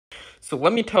So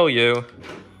let me tell you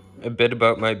a bit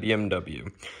about my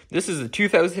BMW. This is a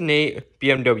 2008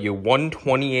 BMW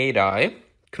 128i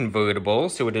convertible,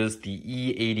 so it is the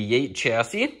E88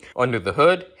 chassis. Under the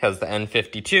hood has the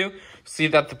N52. See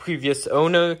that the previous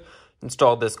owner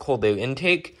installed this cold air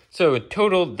intake. So in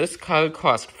total, this car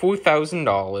cost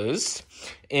 $4,000.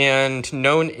 And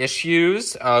known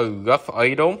issues are rough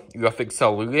idle, rough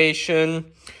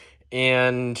acceleration,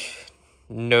 and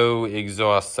no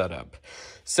exhaust setup.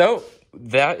 So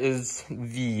that is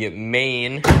the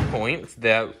main points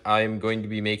that I'm going to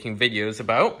be making videos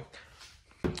about.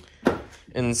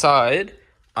 Inside,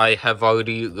 I have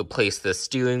already replaced the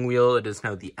steering wheel. It is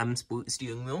now the M Sport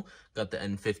steering wheel. Got the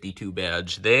N52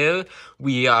 badge there.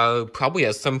 We are probably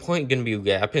at some point going to be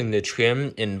wrapping the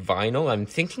trim in vinyl. I'm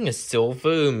thinking a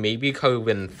silver, maybe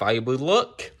carbon fiber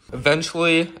look.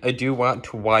 Eventually, I do want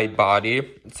to wide body,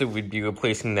 so we'd be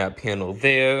replacing that panel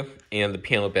there and the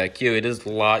panel back here. It is a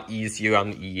lot easier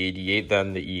on the E88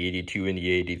 than the E82 and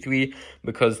the E83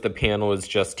 because the panel is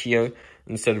just here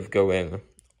instead of going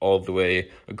all the way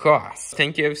across.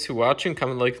 Thank you guys for watching,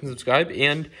 comment, like, and subscribe,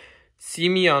 and see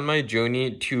me on my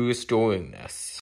journey to restoring this.